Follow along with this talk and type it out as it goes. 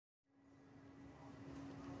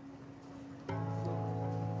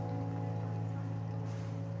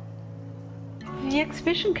The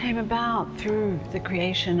exhibition came about through the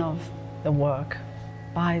creation of the work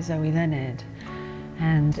by Zoe Leonard,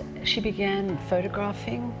 and she began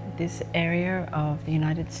photographing this area of the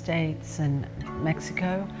United States and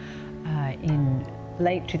Mexico in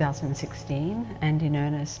late 2016 and in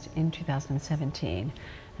earnest in 2017.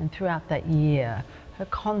 And throughout that year, her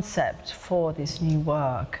concept for this new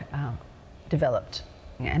work developed.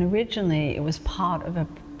 And originally it was part of a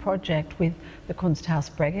project with the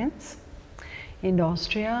Kunsthaus Bregenz in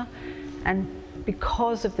Austria, and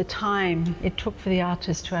because of the time it took for the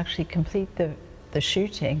artist to actually complete the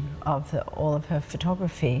shooting of all of her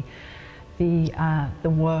photography, the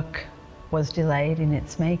work was delayed in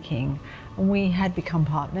its making. We had become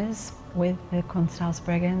partners with the Kunsthaus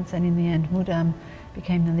Bregenz, and in the end Mudam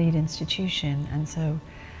became the lead institution, and so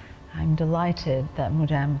I'm delighted that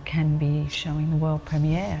Mudam can be showing the world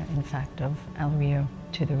premiere, in fact, of El Rio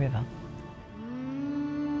to the River.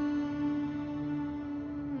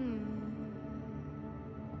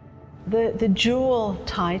 The dual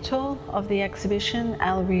title of the exhibition,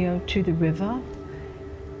 El Rio to the River,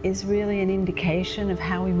 is really an indication of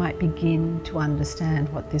how we might begin to understand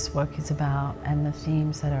what this work is about and the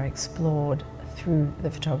themes that are explored through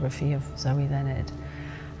the photography of Zoe Leonard.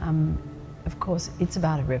 Of course, it's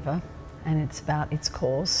about a river, and it's about its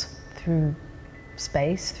course through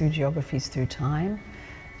space, through geographies, through time.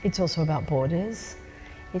 It's also about borders.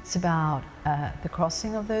 It's about the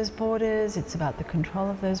crossing of those borders, it's about the control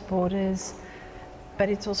of those borders, but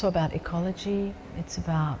it's also about ecology, it's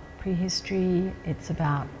about prehistory, it's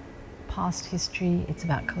about past history, it's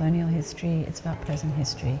about colonial history, it's about present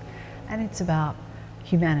history, and it's about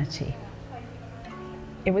humanity.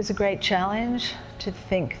 It was a great challenge to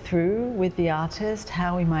think through with the artist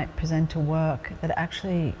how we might present a work that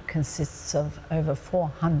actually consists of over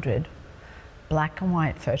 400 black and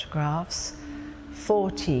white photographs,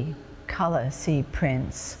 40 colour C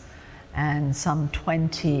prints, and some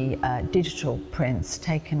 20 digital prints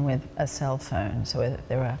taken with a cell phone. So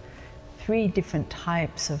there are 3 different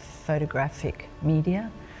types of photographic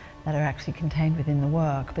media that are actually contained within the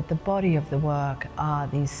work, but the body of the work are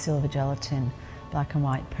these silver gelatin black and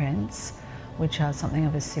white prints, which are something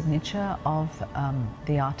of a signature of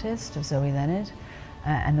the artist, of Zoe Leonard,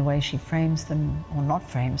 and the way she frames them, or not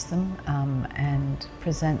frames them, and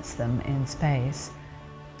presents them in space.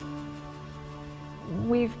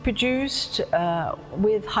 We've produced,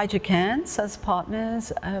 with Hydrocans as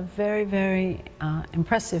partners, a very, very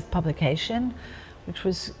impressive publication, which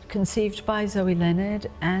was conceived by Zoe Leonard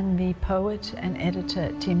and the poet and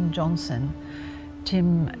editor Tim Johnson.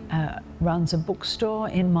 Tim runs a bookstore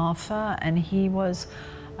in Marfa, and he was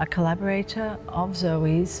a collaborator of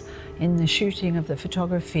Zoe's in the shooting of the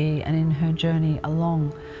photography and in her journey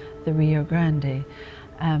along the Rio Grande.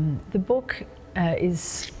 The book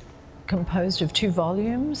is composed of 2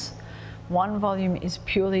 volumes. One volume is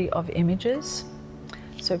purely of images,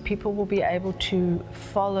 so people will be able to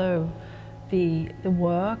follow the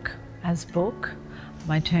work as book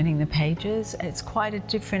by turning the pages. It's quite a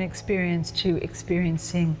different experience to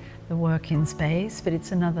experiencing the work in space, but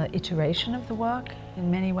it's another iteration of the work in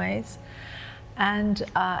many ways. And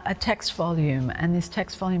a text volume, and this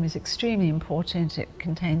text volume is extremely important. It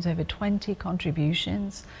contains over 20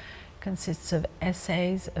 contributions, consists of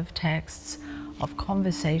essays, of texts, of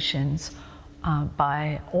conversations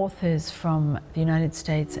by authors from the United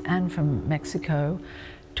States and from Mexico,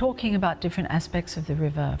 talking about different aspects of the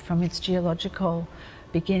river, from its geological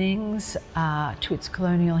beginnings to its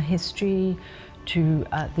colonial history, to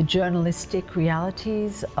the journalistic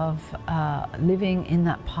realities of living in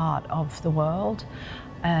that part of the world,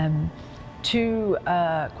 to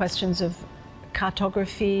questions of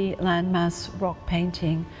cartography, landmass, rock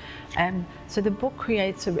painting. So the book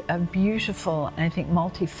creates a beautiful and I think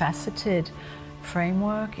multifaceted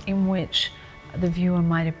framework in which the viewer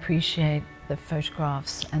might appreciate the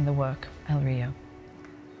photographs and the work El Rio.